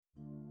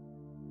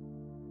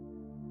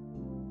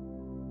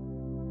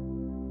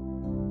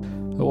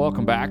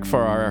Welcome back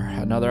for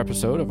another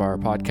episode of our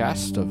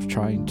podcast of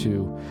trying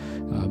to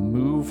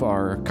move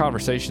our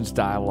conversations,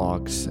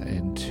 dialogues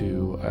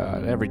into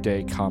an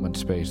everyday common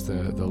space.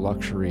 The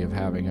luxury of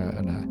having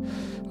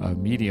a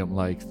medium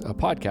like a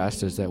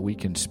podcast is that we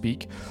can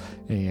speak,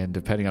 and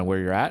depending on where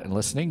you're at and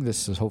listening,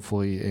 this is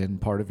hopefully in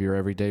part of your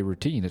everyday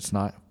routine. It's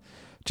not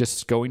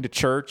just going to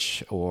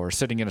church or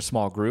sitting in a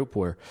small group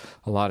where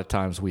a lot of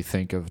times we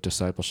think of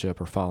discipleship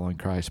or following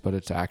Christ, but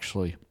it's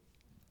actually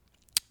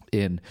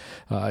in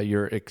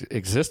your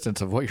existence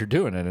of what you're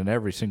doing in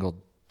every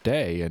single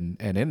day, and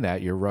in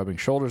that you're rubbing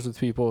shoulders with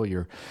people,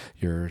 you're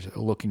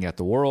looking at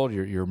the world,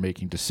 you're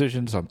making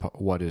decisions on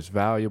what is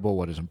valuable,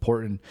 what is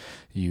important,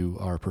 you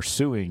are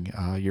pursuing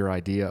your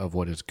idea of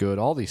what is good.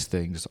 All these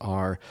things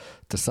are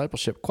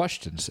discipleship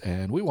questions,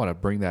 and we want to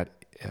bring that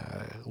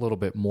a little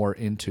bit more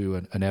into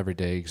an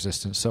everyday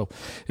existence. So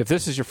if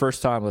this is your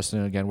first time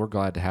listening, again, we're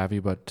glad to have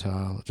you, but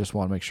just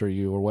want to make sure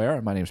you're aware.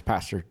 My name is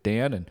Pastor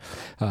Dan,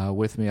 and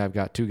with me I've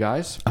got two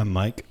guys. I'm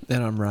Mike.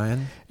 And I'm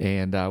Ryan.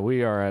 And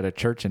we are at a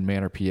church in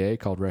Manor, PA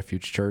called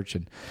Refuge Church,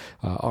 and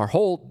our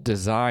whole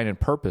design and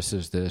purpose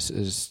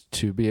is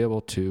to be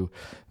able to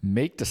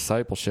make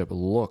discipleship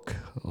look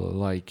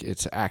like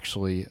it's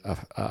actually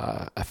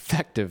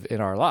effective in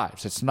our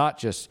lives. It's not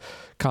just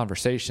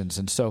conversations.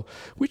 And so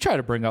we try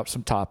to bring up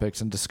some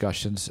topics and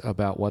discussions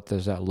about what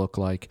does that look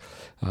like.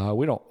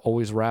 We don't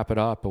always wrap it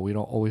up, but we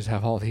don't always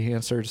have all the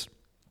answers.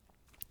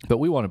 But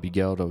we want to be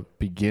able to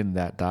begin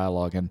that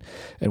dialogue.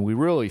 And we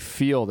really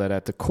feel that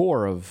at the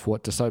core of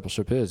what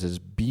discipleship is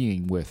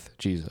being with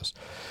Jesus.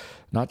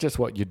 Not just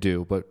what you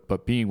do,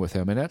 but being with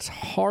him. And that's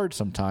hard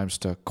sometimes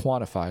to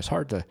quantify. It's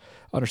hard to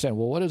understand,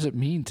 well, what does it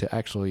mean to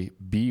actually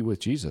be with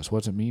Jesus?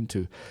 What does it mean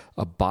to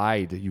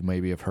abide, you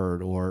maybe have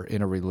heard, or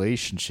in a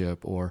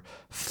relationship, or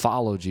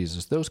follow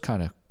Jesus? Those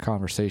kind of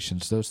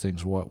conversations, those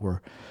things, what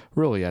we're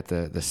really at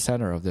the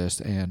center of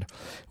this. And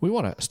we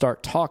want to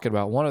start talking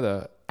about one of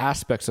the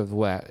aspects of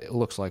what it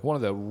looks like. One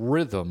of the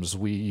rhythms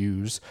we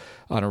use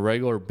on a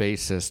regular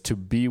basis to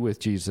be with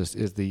Jesus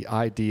is the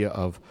idea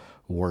of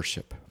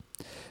worship.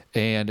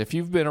 And if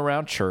you've been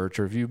around church,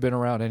 or if you've been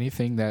around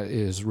anything that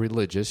is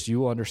religious,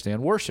 you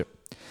understand worship.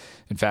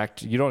 In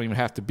fact, you don't even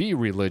have to be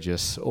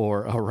religious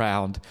or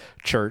around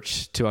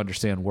church to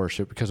understand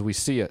worship, because we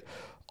see it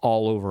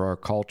all over our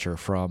culture,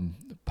 from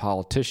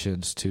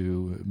politicians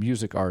to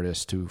music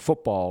artists to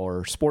football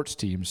or sports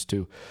teams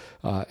to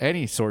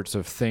any sorts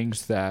of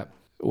things that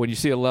when you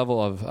see a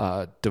level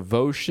of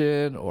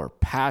devotion or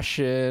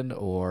passion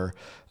or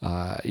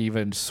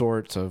even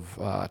sorts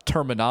of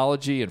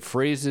terminology and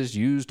phrases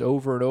used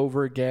over and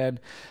over again,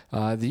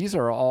 these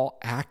are all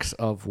acts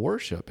of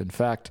worship. In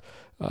fact,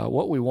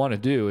 what we want to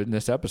do in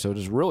this episode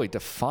is really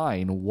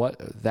define what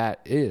that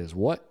is.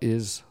 What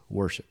is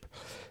worship?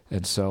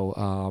 And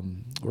so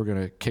we're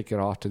going to kick it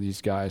off to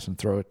these guys and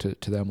throw it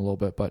to them a little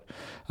bit. But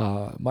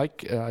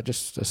Mike,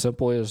 just as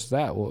simple as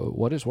that,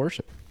 what is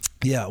worship?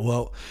 Yeah,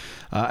 well,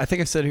 I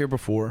think I've said here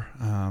before,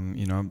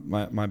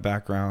 my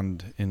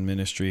background in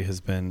ministry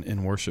has been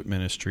in worship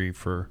ministry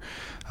for,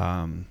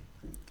 a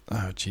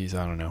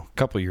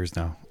couple of years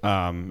now.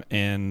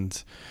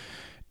 And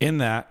in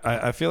that,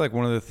 I feel like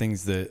one of the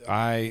things that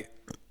I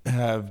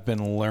have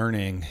been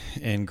learning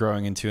and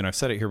growing into, and I've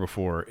said it here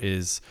before,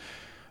 is,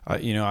 I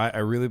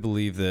really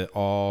believe that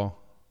all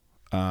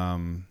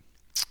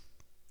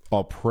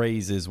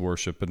praise is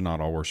worship, but not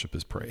all worship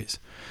is praise.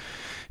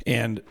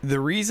 And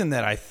the reason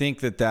that I think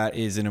that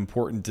is an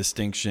important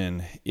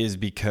distinction is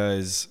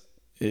because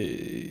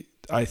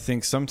I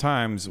think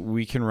sometimes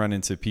we can run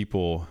into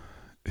people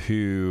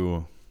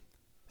who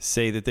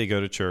say that they go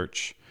to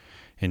church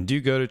and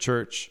do go to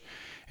church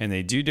and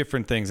they do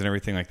different things and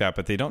everything like that,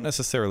 but they don't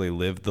necessarily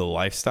live the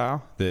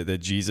lifestyle that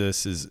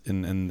Jesus is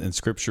in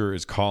Scripture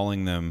is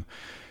calling them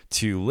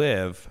to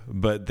live,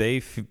 but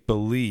they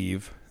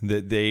believe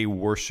that they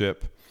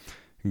worship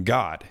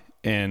God,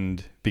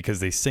 and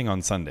because they sing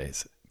on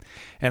Sundays.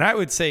 And I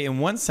would say in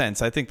one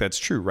sense, I think that's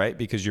true, right?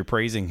 Because you're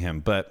praising him.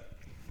 But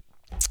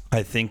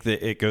I think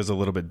that it goes a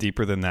little bit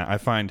deeper than that. I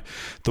find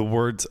the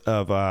words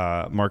of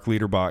Mark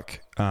Liederbach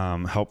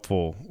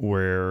helpful,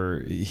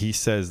 where he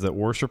says that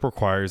worship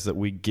requires that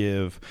we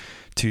give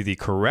to the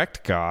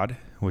correct God,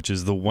 which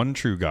is the one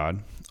true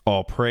God,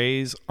 all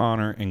praise,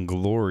 honor, and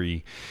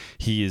glory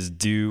he is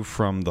due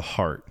from the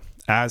heart,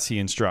 as he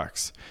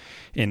instructs,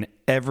 in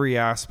every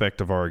aspect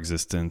of our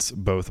existence,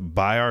 both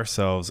by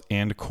ourselves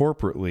and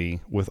corporately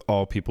with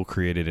all people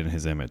created in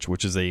his image,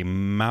 which is a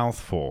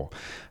mouthful.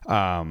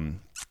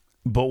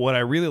 But what I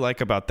really like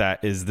about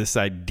that is this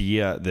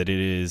idea that it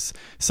is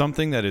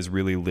something that is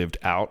really lived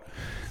out,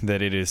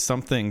 that it is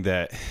something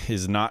that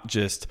is not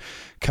just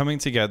coming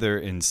together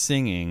and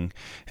singing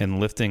and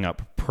lifting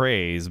up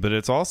praise, but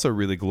it's also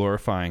really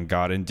glorifying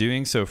God and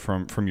doing so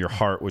from your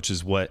heart, which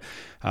is what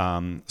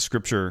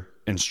Scripture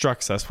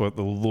instructs us, what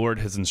the Lord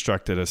has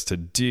instructed us to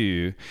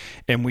do.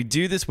 And we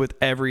do this with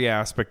every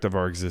aspect of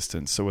our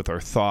existence. So with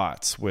our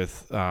thoughts,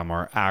 with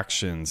our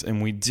actions,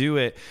 and we do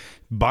it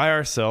by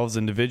ourselves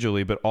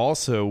individually, but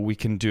also we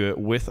can do it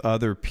with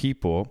other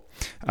people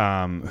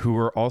who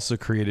are also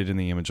created in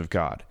the image of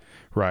God.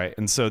 Right.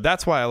 And so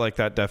that's why I like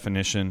that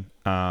definition.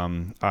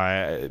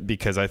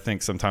 Because I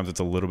think sometimes it's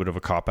a little bit of a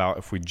cop out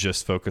if we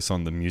just focus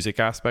on the music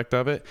aspect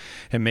of it.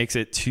 It makes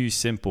it too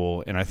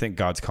simple. And I think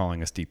God's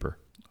calling us deeper.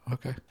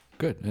 Okay,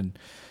 good. And,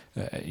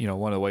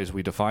 one of the ways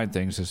we define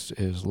things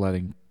is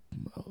letting,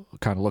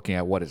 kind of looking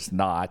at what it's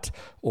not,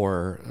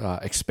 or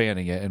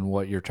expanding it. And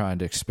what you're trying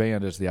to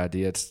expand is the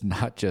idea it's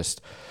not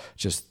just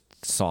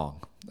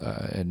song.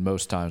 And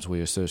most times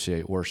we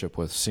associate worship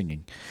with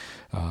singing,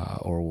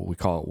 or we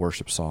call it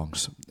worship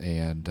songs.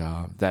 And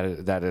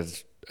that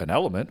is an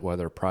element,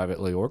 whether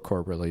privately or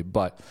corporately,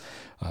 but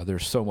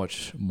there's so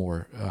much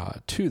more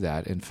to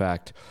that. In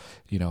fact,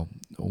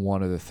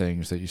 one of the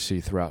things that you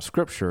see throughout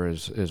Scripture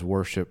is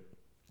worship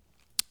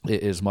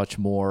is much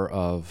more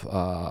of,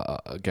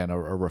 again, a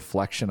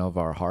reflection of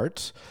our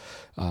hearts.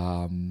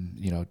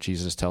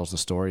 Jesus tells the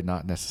story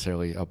not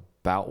necessarily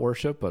about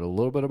worship, but a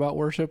little bit about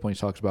worship when he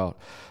talks about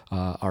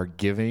our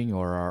giving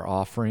or our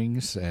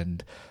offerings.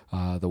 And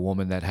the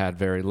woman that had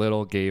very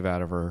little gave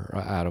out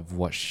of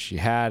what she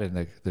had,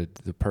 and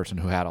the person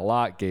who had a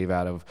lot gave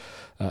out of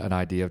an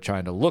idea of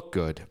trying to look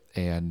good.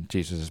 And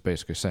Jesus is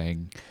basically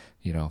saying,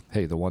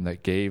 hey, the one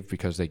that gave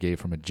because they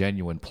gave from a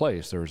genuine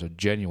place, there was a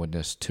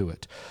genuineness to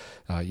it.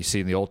 You see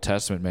in the Old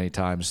Testament many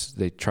times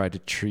they tried to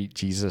treat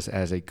Jesus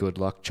as a good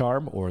luck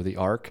charm, or the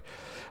ark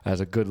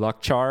as a good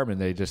luck charm, and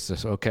they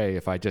just okay,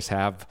 if I just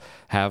have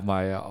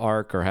my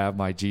ark or have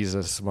my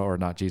Jesus, or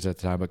not Jesus at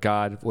the time, but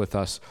God with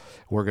us,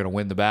 we're going to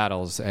win the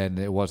battles. And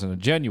it wasn't a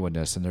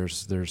genuineness, and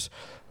there's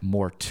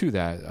more to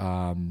that.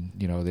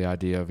 The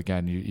idea of,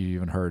 again, you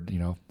even heard,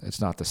 it's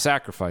not the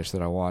sacrifice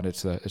that I want,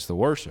 it's the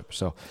worship.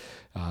 So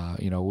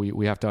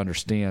we have to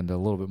understand a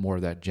little bit more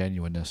of that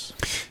genuineness.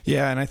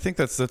 Yeah, and I think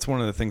that's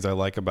one of the things I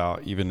like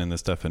about even in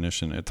this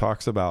definition. It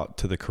talks about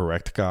to the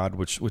correct God,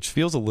 which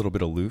feels a little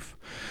bit aloof.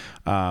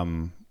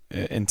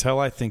 Until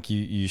I think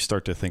you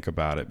start to think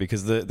about it,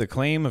 because the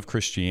claim of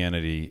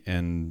Christianity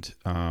and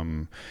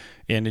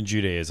in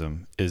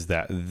Judaism is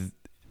that,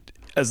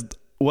 as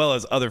well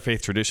as other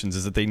faith traditions,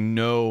 is that they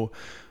know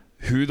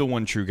who the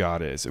one true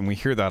God is, and we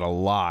hear that a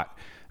lot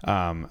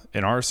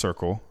in our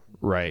circle,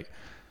 right?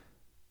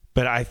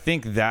 But I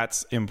think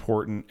that's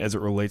important as it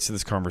relates to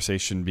this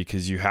conversation,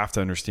 because you have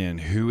to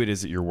understand who it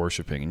is that you're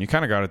worshiping, and you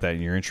kind of got at that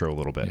in your intro a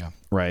little bit,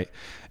 right?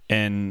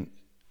 And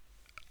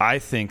I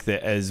think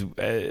that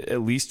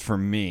at least for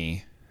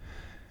me,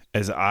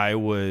 as I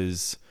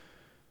was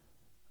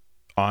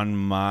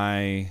on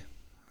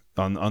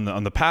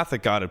the path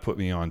that God had put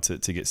me on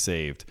to get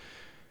saved,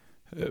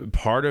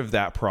 part of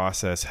that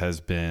process has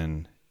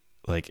been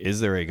like,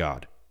 is there a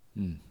God?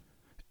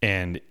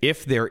 And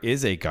if there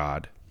is a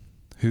God,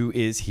 who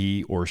is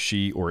he or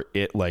she or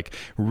it? Like,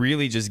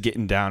 really just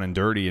getting down and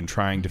dirty and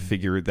trying to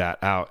figure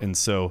that out. And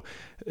so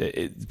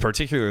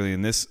particularly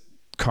in this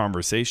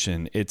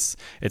conversation, it's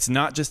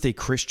not just a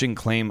Christian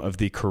claim of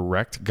the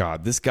correct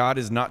God. This God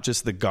is not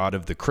just the God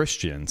of the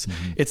Christians.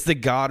 It's the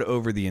God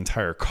over the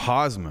entire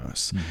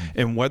cosmos.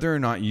 And whether or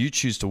not you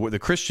choose to, the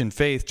Christian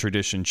faith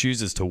tradition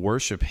chooses to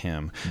worship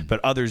him,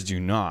 but others do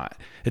not.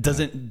 It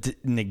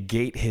doesn't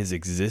negate his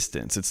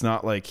existence. It's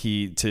not like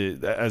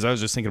as I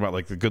was just thinking about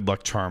like the good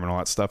luck charm and all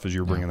that stuff as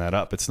you were bringing that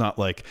up, it's not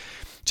like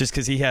just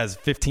because he has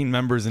 15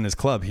 members in his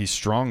club, he's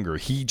stronger.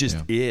 He just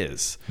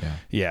is.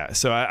 Yeah.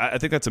 So I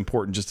think that's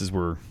important, just as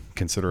we're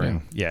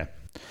considering. Yeah.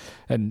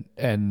 And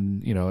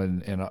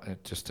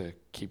just to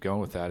keep going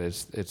with that,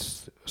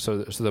 it's so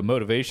the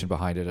motivation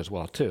behind it as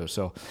well too.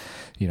 So,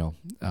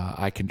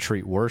 I can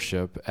treat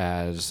worship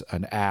as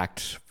an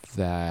act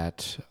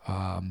that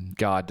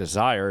God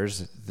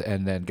desires,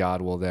 and then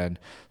God will then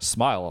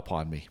smile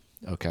upon me.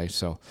 Okay,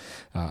 so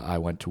I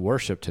went to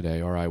worship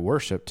today, or I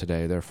worship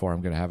today, therefore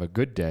I'm going to have a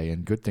good day,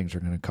 and good things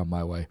are going to come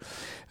my way.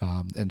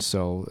 And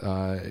so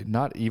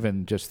not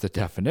even just the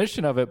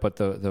definition of it, but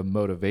the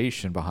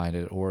motivation behind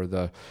it, or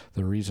the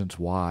reasons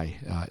why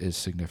is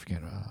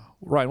significant.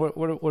 Ryan,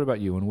 what about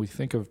you? When we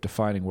think of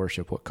defining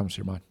worship, what comes to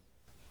your mind?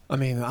 I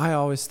mean, I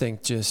always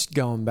think, just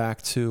going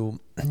back to,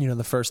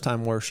 the first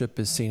time worship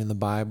is seen in the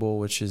Bible,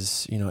 which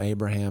is,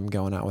 Abraham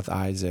going out with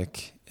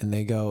Isaac, and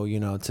they go,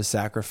 to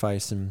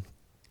sacrifice, and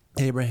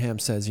Abraham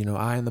says,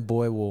 I and the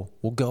boy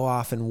will go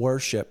off and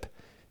worship,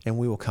 and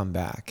we will come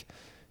back.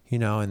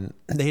 And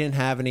they didn't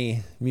have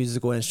any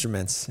musical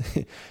instruments.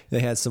 They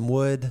had some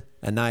wood,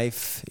 a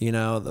knife,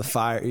 the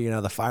fire,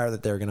 the fire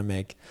that they were going to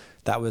make.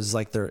 That was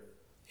like their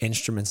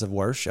instruments of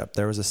worship.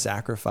 There was a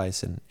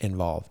sacrifice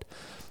involved.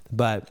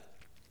 But,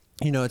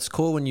 it's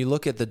cool when you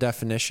look at the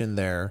definition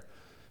there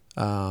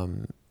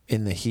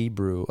in the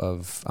Hebrew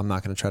of, I'm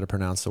not going to try to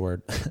pronounce the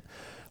word,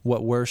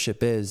 what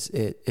worship is.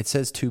 It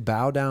says to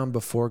bow down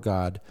before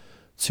God,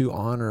 to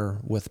honor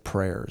with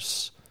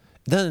prayers.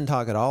 It doesn't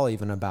talk at all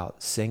even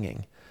about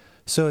singing.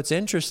 So it's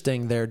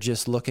interesting there,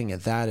 just looking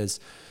at that, is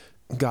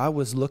God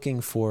was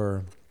looking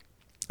for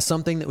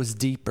something that was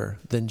deeper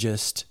than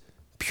just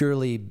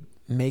purely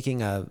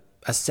making a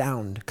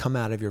sound come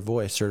out of your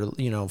voice, or,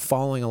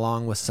 following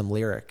along with some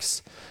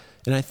lyrics.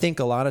 And I think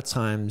a lot of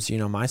times,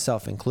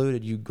 myself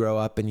included, you grow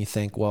up and you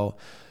think, well,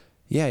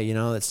 yeah,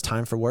 it's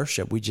time for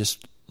worship. We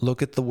just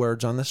look at the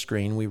words on the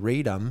screen, we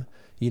read them,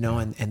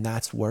 and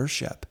that's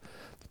worship.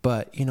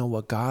 But,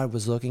 what God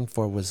was looking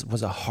for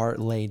was a heart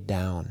laid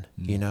down,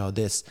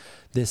 this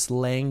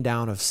laying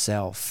down of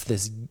self,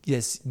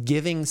 this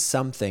giving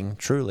something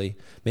truly.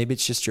 Maybe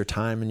it's just your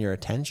time and your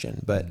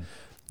attention, but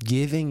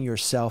giving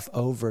yourself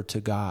over to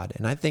God.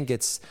 And I think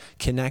it's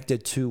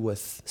connected too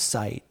with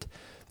sight,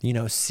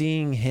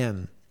 seeing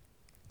him.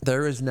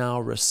 There is now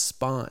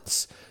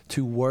response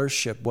to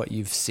worship what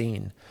you've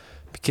seen,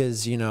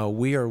 because,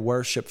 we are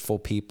worshipful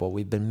people.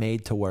 We've been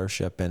made to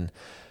worship, and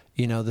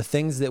the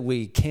things that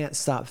we can't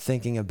stop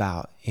thinking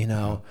about,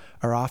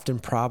 are often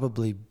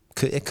probably,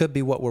 it could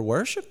be what we're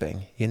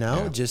worshiping,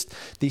 just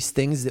these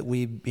things that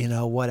we,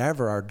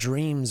 whatever, our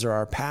dreams or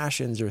our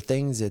passions or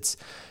things, it's,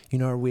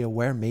 are we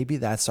aware maybe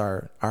that's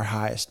our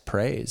highest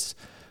praise?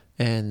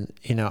 And,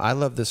 I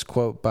love this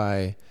quote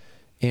by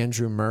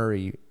Andrew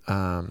Murray.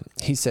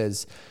 He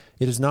says,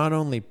 "It is not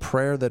only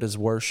prayer that is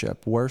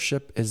worship.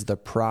 Worship is the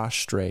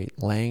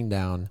prostrate laying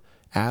down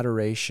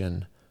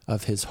adoration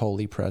of his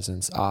holy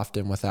presence,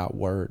 often without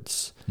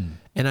words."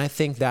 And I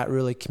think that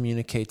really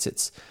communicates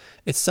it's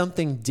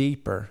something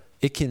deeper.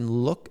 It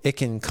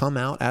can come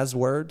out as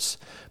words,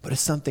 but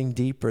it's something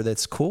deeper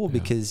that's cool,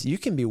 because you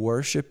can be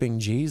worshiping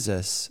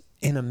Jesus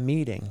in a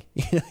meeting.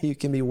 You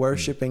can be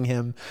worshiping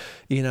him,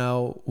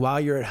 while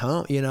you're at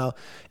home,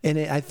 and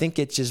I think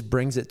it just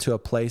brings it to a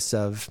place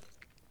of,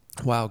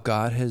 wow,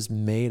 God has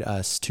made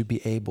us to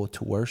be able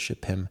to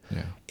worship him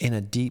in a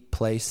deep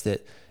place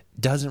that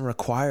doesn't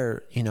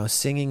require,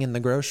 singing in the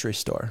grocery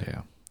store.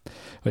 Yeah.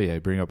 Well, you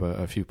bring up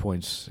a few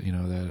points,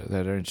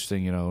 that are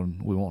interesting, and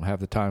we won't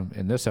have the time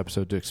in this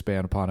episode to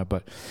expand upon it,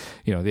 but,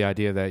 the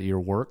idea that your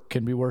work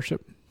can be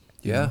worship.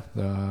 Yeah.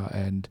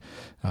 And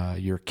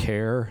your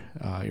care,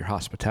 your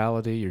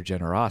hospitality, your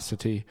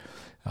generosity,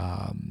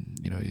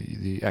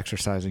 the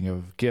exercising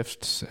of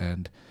gifts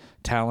and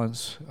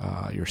talents,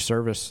 your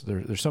service.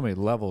 There's so many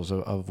levels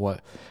of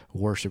what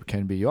worship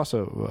can be. You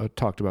also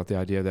talked about the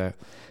idea that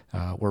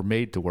we're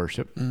made to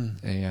worship,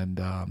 and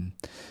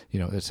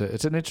it's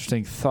an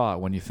interesting thought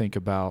when you think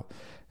about,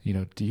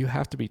 do you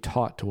have to be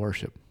taught to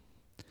worship?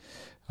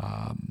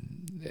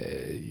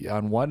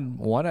 On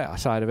one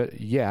side of it,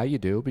 yeah, you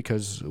do,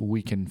 because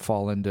we can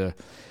fall into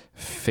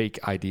fake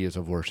ideas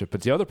of worship.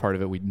 But the other part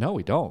of it, we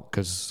don't,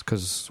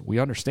 because we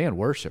understand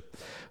worship.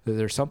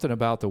 There's something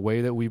about the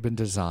way that we've been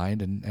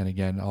designed, and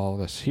again, all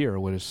of us here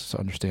would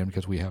understand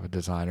because we have a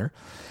designer.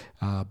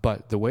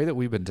 But the way that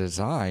we've been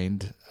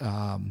designed,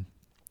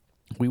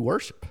 we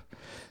worship.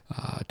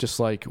 Just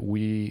like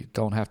we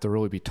don't have to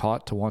really be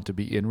taught to want to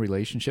be in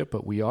relationship,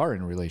 but we are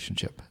in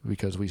relationship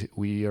because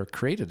we are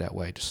created that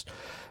way. Just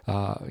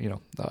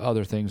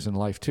other things in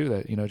life too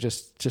that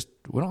just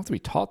we don't have to be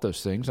taught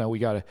those things. Now we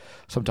got to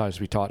sometimes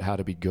be taught how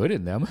to be good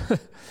in them,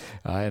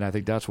 and I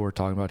think that's what we're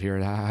talking about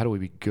here. How do we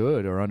be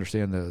good or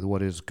understand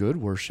what is good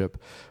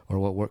worship, or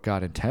what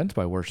God intends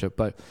by worship?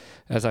 But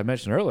as I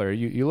mentioned earlier,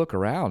 you look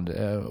around,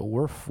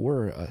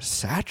 we're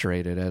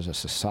saturated as a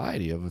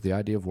society of the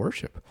idea of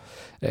worship,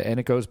 and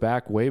it goes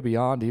back way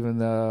beyond even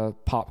the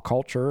pop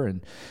culture.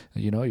 And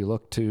you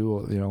look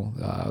to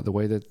the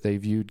way that they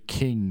viewed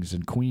kings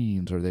and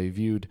queens, or they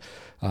viewed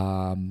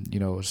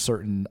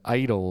certain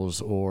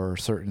idols or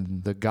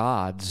the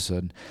gods,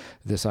 and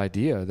this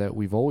idea that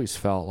we've always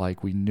felt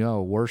like we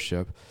know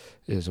worship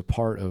is a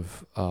part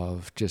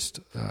of just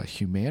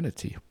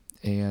humanity.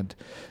 And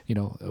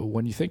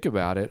when you think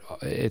about it,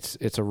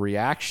 it's a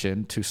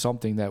reaction to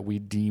something that we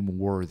deem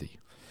worthy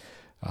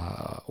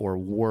or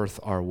worth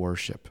our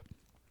worship.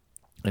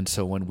 And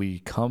so when we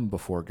come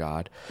before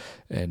God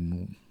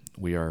and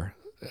we are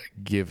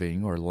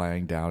giving or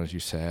laying down, as you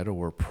said, or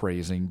we're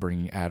praising,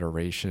 bringing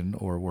adoration,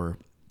 or we're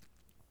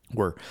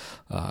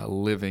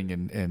living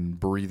and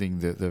breathing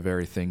the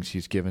very things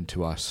he's given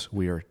to us,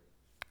 we are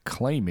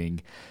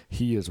claiming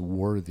he is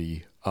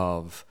worthy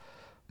of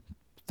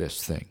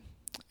this thing.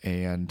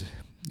 And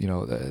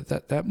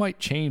that might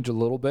change a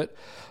little bit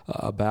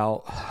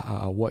about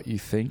what you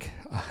think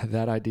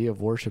that idea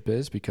of worship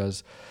is,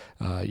 because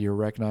you're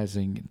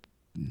recognizing,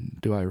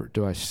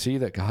 do I see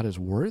that God is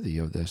worthy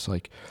of this?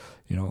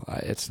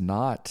 It's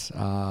not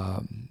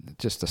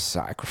just a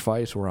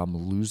sacrifice where I'm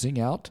losing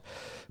out,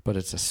 but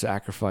it's a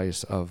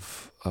sacrifice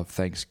of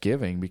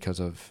thanksgiving because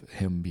of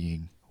him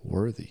being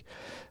worthy.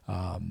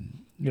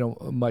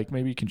 Mike,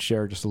 maybe you can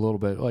share just a little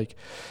bit, like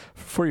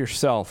for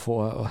yourself,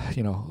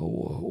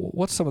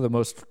 what's some of the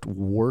most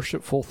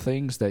worshipful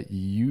things that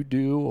you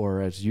do,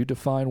 or as you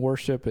define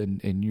worship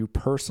and you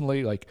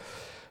personally,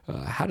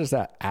 how does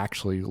that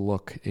actually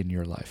look in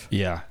your life?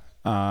 Yeah.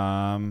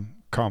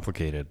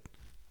 Complicated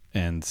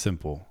and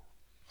simple.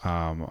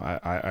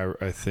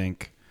 I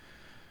think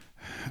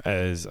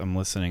as I'm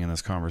listening in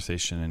this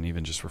conversation and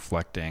even just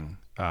reflecting,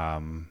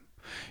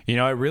 It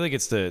really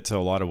gets to a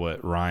lot of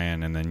what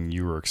Ryan and then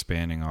you were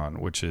expanding on,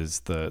 which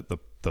is the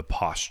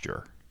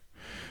posture,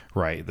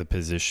 right? The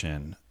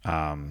position,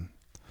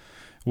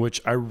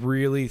 which I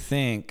really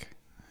think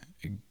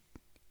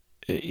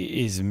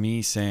is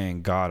me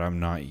saying, God, I'm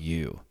not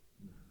you.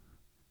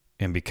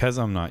 And because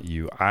I'm not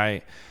you,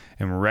 I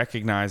am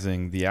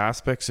recognizing the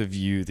aspects of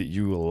you that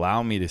you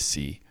allow me to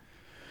see,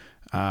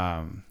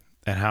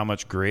 and how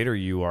much greater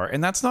you are.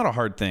 And that's not a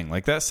hard thing.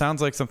 Like, that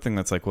sounds like something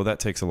that's like, well, that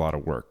takes a lot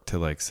of work to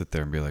like sit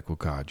there and be like, well,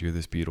 God, you're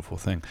this beautiful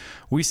thing.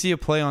 We see a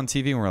play on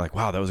TV and we're like,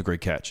 wow, that was a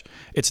great catch.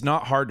 It's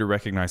not hard to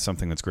recognize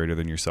something that's greater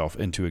than yourself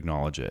and to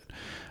acknowledge it.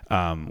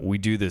 We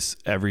do this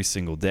every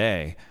single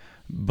day,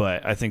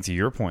 but I think to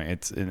your point,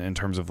 it's in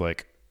terms of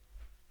like,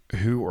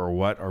 who or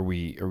what are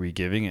we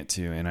giving it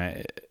to?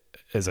 And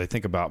as I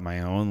think about my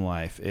own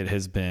life, it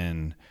has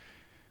been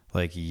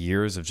like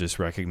years of just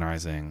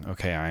recognizing,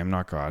 okay, I am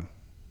not God.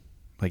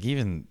 Like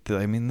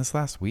this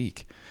last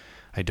week,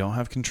 I don't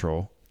have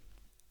control.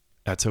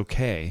 That's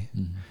okay.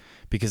 Mm-hmm.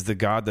 Because the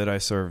God that I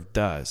serve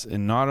does.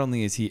 And not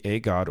only is he a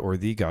God or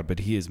the God, but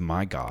he is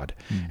my God.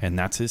 Mm-hmm. And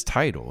that's his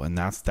title. And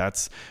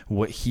that's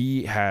what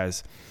he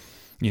has,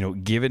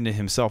 given to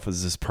himself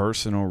as this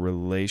personal,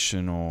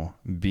 relational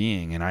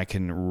being. And I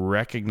can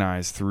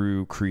recognize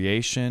through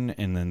creation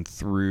and then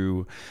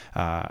through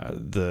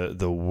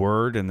the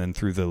word and then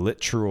through the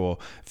literal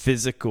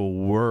physical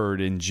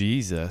word in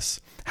Jesus,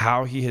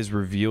 how he has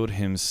revealed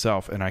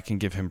himself. And I can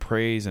give him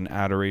praise and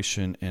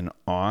adoration and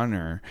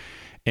honor.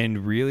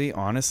 And really,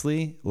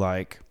 honestly,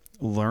 like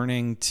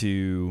learning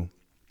to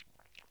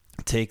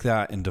take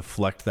that and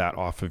deflect that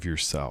off of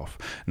yourself,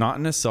 not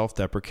in a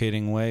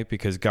self-deprecating way,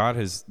 because God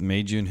has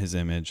made you in his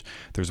image.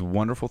 There's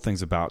wonderful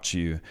things about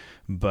you,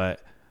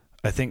 but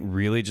I think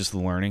really just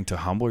learning to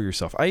humble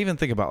yourself. I even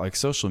think about like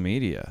social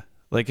media.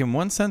 Like in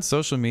one sense,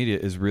 social media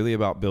is really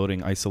about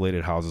building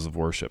isolated houses of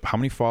worship. How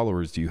many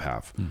followers do you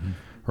have? Mm-hmm.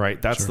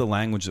 Right? That's the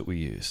language that we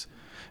use.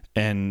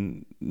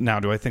 And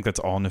now, do I think that's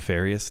all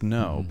nefarious?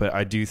 No, mm-hmm. But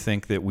I do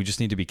think that we just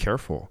need to be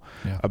careful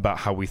about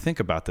how we think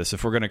about this.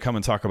 If we're going to come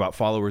and talk about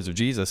followers of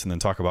Jesus and then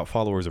talk about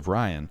followers of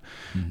Ryan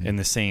mm-hmm. in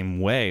the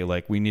same way,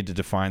 like we need to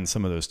define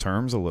some of those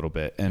terms a little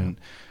bit. And,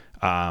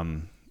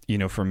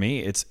 for me,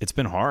 it's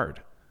been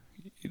hard.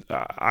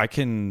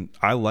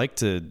 I like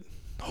to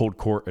hold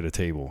court at a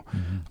table.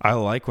 Mm-hmm. I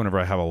like whenever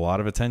I have a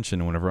lot of attention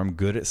and whenever I'm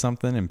good at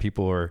something and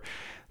people are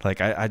like,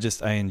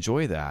 I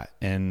enjoy that.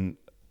 And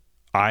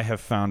I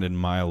have found in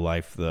my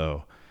life,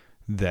 though,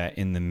 that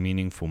in the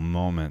meaningful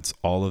moments,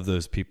 all of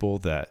those people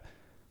that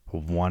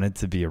wanted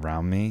to be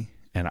around me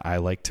and I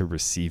like to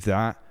receive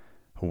that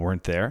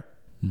weren't there.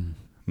 Mm.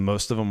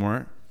 Most of them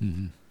weren't.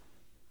 Mm-hmm.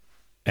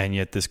 And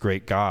yet this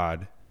great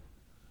God,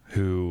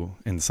 who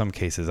in some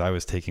cases I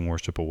was taking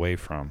worship away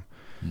from,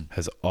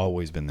 has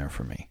always been there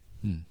for me.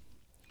 Mm.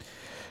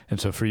 And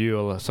so for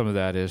you, some of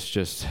that is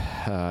just,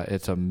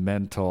 it's a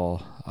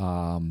mental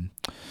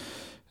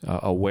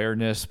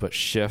awareness, but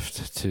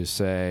shift to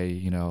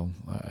say,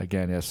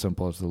 again, as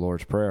simple as the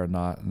Lord's Prayer,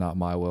 not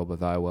my will, but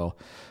thy will,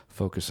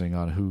 focusing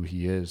on who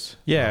he is.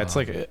 Yeah. It's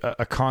like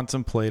a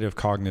contemplative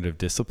cognitive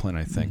discipline,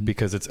 I think, mm-hmm.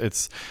 because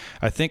it's,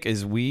 I think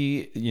as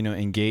we,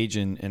 engage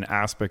in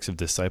aspects of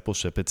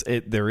discipleship,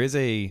 there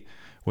is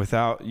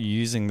without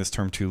using this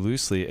term too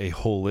loosely, a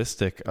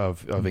holistic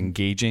of mm-hmm.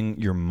 engaging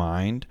your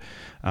mind,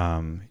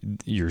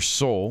 your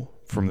soul,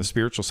 from the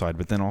spiritual side,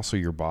 but then also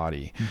your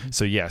body.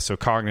 Mm-hmm. So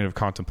cognitive,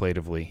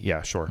 contemplatively.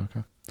 Yeah, sure.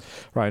 Okay.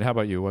 Right. How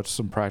about you? What's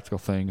some practical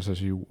things as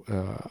you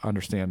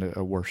understand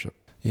a worship?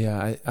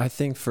 Yeah, I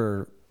think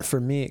for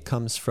me, it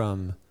comes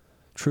from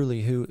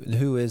truly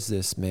who is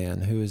this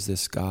man? Who is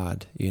this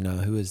God?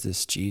 Who is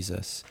this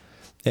Jesus?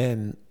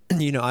 And,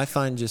 I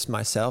find just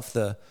myself,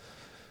 the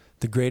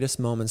greatest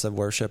moments of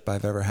worship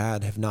I've ever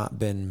had have not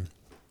been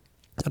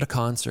at a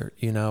concert,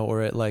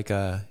 or at like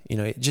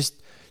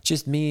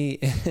just me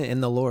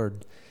and the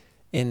Lord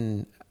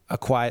in a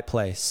quiet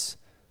place,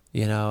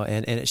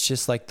 and it's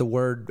just like the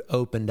word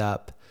opened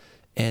up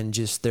and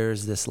just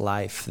there's this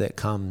life that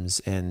comes.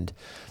 And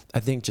I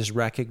think just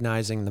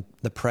recognizing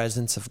the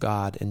presence of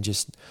God and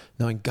just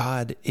knowing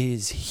God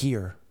is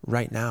here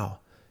right now,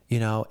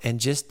 and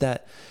just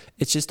that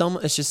it's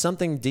just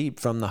something deep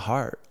from the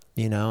heart,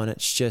 and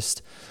it's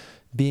just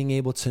being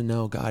able to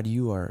know, God,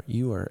 you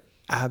are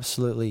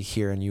absolutely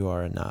here and you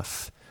are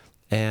enough.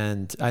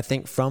 And I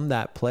think from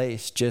that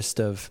place, just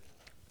of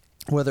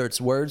whether it's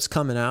words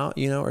coming out,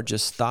 or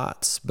just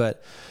thoughts,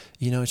 but,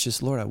 it's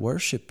just, Lord, I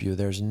worship you.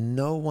 There's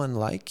no one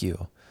like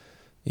you,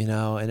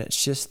 and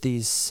it's just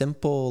these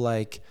simple,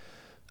 like,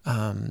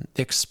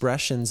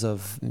 expressions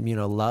of,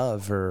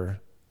 love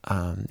or,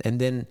 and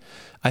then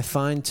I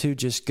find too,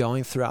 just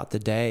going throughout the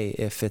day,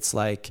 if it's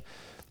like,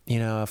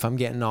 if I'm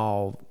getting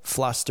all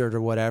flustered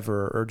or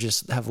whatever, or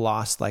just have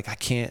lost, like, I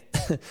can't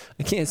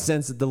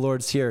sense that the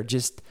Lord's here,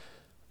 just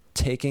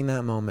taking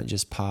that moment,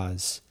 just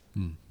pause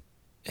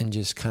and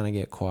just kind of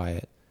get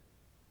quiet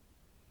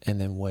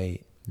and then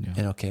wait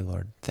And okay,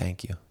 Lord,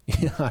 thank you.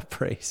 I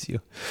praise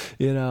you.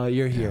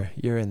 You're here.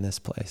 You're in this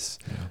place.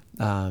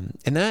 And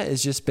that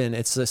has just been,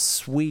 it's a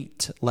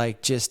sweet,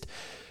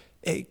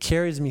 it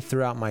carries me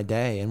throughout my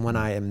day. And when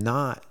I am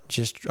not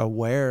just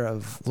aware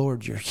of,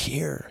 Lord, you're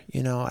here,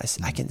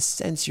 I can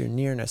sense your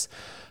nearness.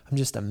 I'm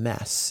just a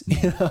mess,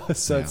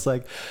 So it's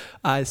like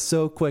I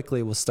so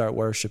quickly will start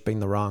worshiping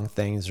the wrong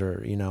things,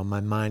 or, my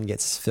mind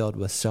gets filled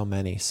with so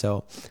many.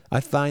 So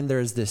I find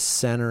there's this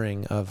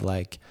centering of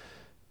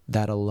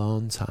that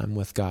alone time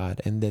with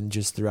God. And then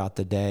just throughout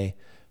the day,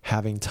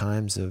 having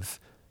times of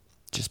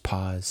just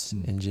pause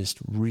and just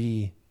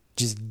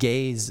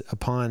gaze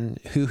upon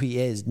who he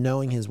is,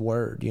 knowing his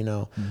word,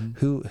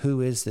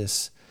 who is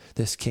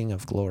this King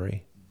of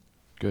glory.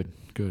 Good.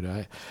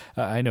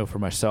 I know for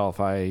myself,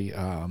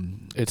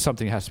 it's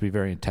something that has to be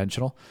very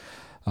intentional,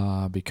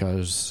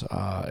 because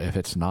if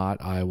it's not,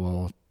 I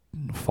will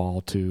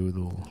fall to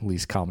the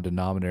least common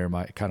denominator,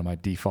 my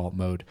default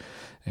mode,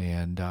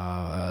 and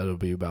it'll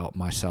be about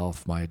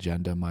myself, my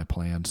agenda, my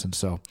plans. And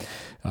so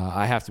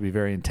I have to be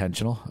very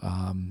intentional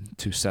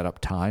to set up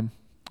time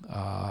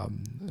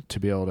to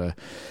be able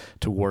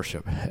to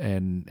worship,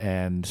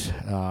 and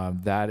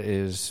that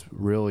is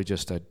really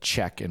just a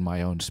check in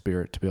my own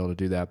spirit to be able to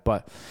do that.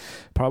 But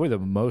probably the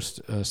most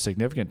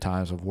significant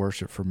times of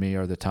worship for me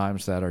are the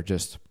times that are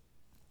just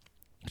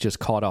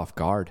caught off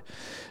guard,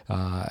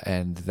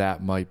 and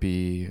that might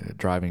be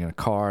driving in a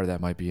car,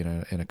 that might be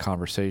in a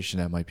conversation,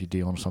 that might be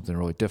dealing with something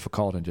really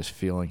difficult and just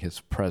feeling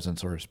his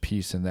presence or his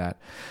peace in that.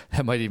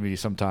 That might even be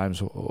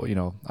sometimes,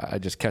 I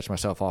just catch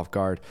myself off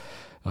guard,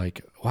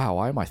 wow,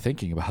 why am I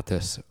thinking about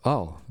this?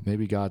 Oh,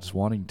 maybe God's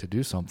wanting to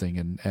do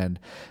something, and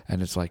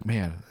it's like,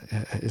 man,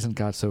 isn't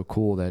God so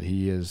cool that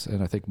he is?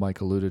 And I think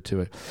Mike alluded to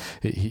it.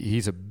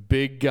 He's a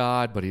big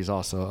God, but he's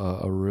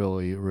also a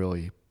really,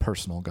 really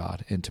personal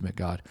God, intimate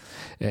God.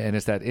 And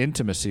it's that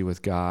intimacy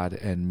with God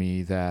and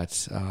me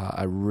that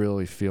I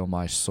really feel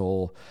my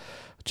soul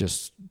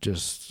just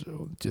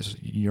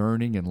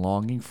yearning and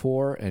longing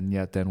for. And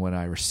yet then when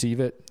I receive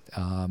it,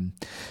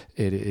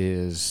 it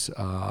is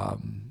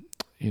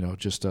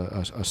just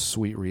a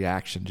sweet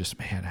reaction. Just,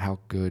 man, how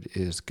good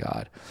is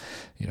God?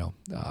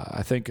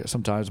 I think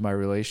sometimes my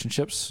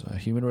relationships,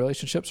 human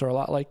relationships, are a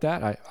lot like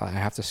that. I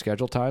have to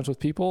schedule times with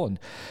people,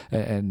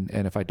 and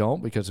if I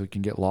don't, because we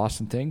can get lost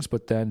in things.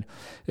 But then,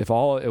 if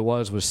all it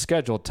was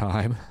scheduled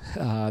time,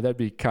 that'd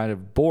be kind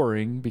of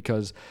boring,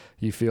 because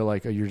you feel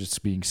like you're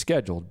just being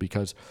scheduled.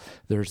 Because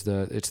it's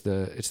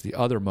the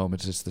other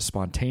moments, it's the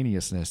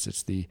spontaneousness,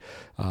 it's the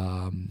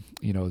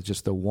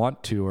just the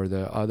want to, or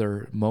the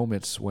other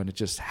moments when it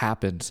just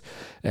happens.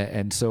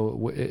 And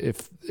so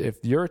if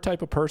you're a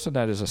type of person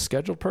that is a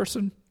scheduled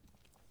person,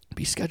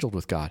 be scheduled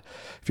with God.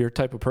 If you're a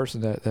type of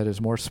person that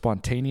is more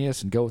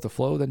spontaneous and go with the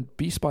flow, then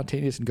be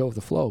spontaneous and go with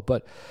the flow.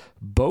 But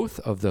both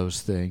of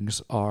those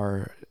things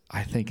are,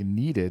 I think,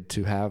 needed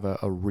to have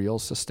a real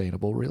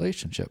sustainable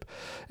relationship.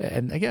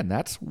 And again,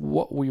 that's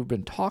what we've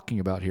been talking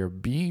about here.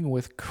 Being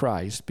with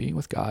Christ, being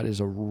with God, is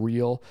a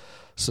real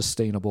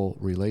sustainable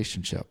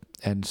relationship.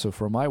 And so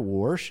for my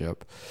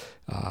worship,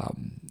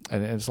 and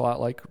it's a lot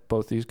like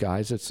both these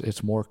guys,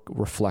 it's more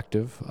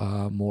reflective,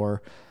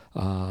 more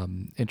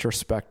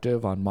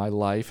introspective on my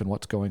life and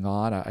what's going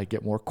on. I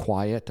get more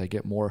quiet. I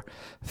get more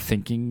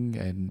thinking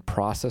and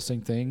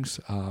processing things.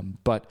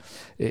 But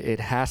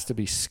it has to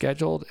be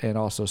scheduled and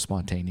also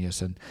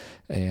spontaneous.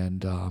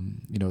 And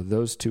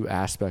those two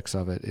aspects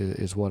of it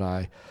is what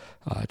I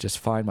just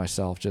find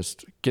myself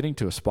just getting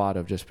to a spot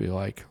of just be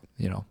like,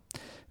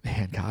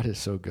 man, God is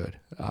so good,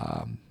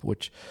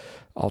 which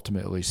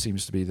ultimately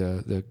seems to be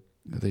the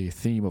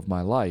theme of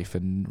my life,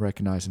 and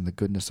recognizing the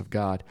goodness of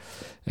God,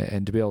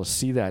 and to be able to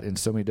see that in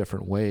so many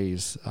different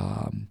ways,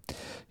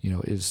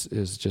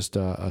 is just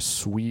a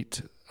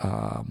sweet,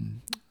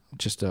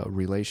 just a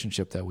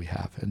relationship that we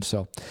have. And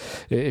so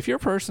if you're a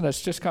person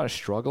that's just kind of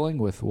struggling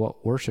with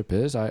what worship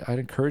is, I'd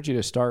encourage you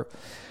to start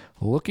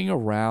looking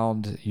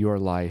around your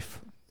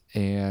life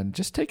and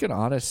just take an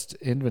honest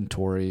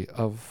inventory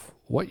of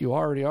what you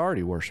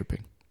already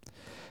worshiping.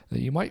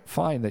 You might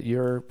find that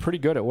you're pretty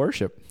good at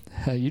worship.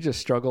 You just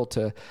struggle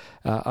to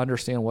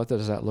understand what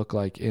does that look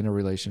like in a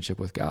relationship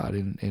with God,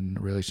 in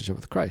a relationship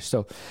with Christ.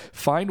 So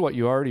find what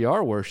you already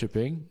are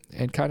worshiping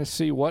and kind of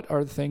see what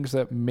are the things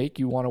that make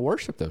you want to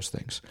worship those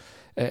things.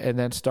 And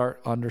then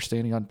start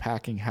understanding,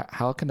 unpacking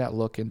how can that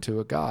look into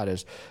a God.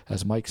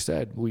 As Mike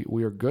said,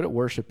 we are good at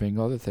worshiping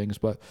other things,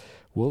 but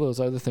will those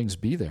other things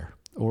be there?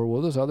 Or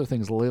will those other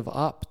things live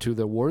up to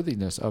the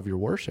worthiness of your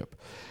worship?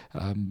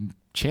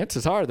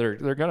 Chances are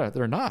they're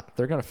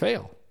gonna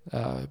fail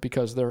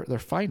because they're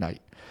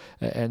finite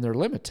and they're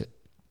limited.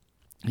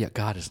 Yet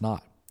God is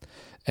not.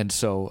 And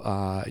so,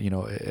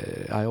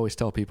 I always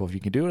tell people, if you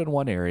can do it in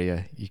one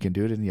area, you can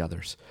do it in the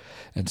others.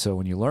 And so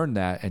when you learn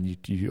that and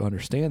you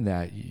understand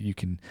that, you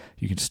can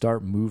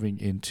start moving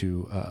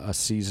into a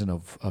season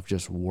of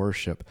just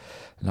worship,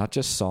 not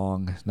just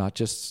song, not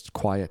just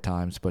quiet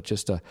times, but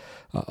just a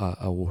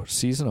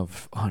season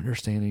of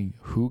understanding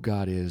who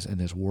God is and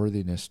his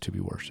worthiness to be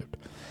worshiped.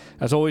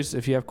 As always,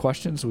 if you have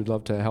questions, we'd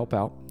love to help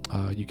out.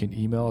 you can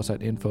email us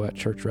at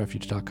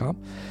info@churchrefuge.com,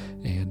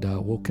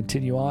 and we'll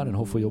continue on, and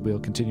hopefully you'll be able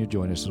to continue to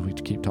join us as we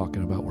keep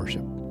talking about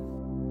worship.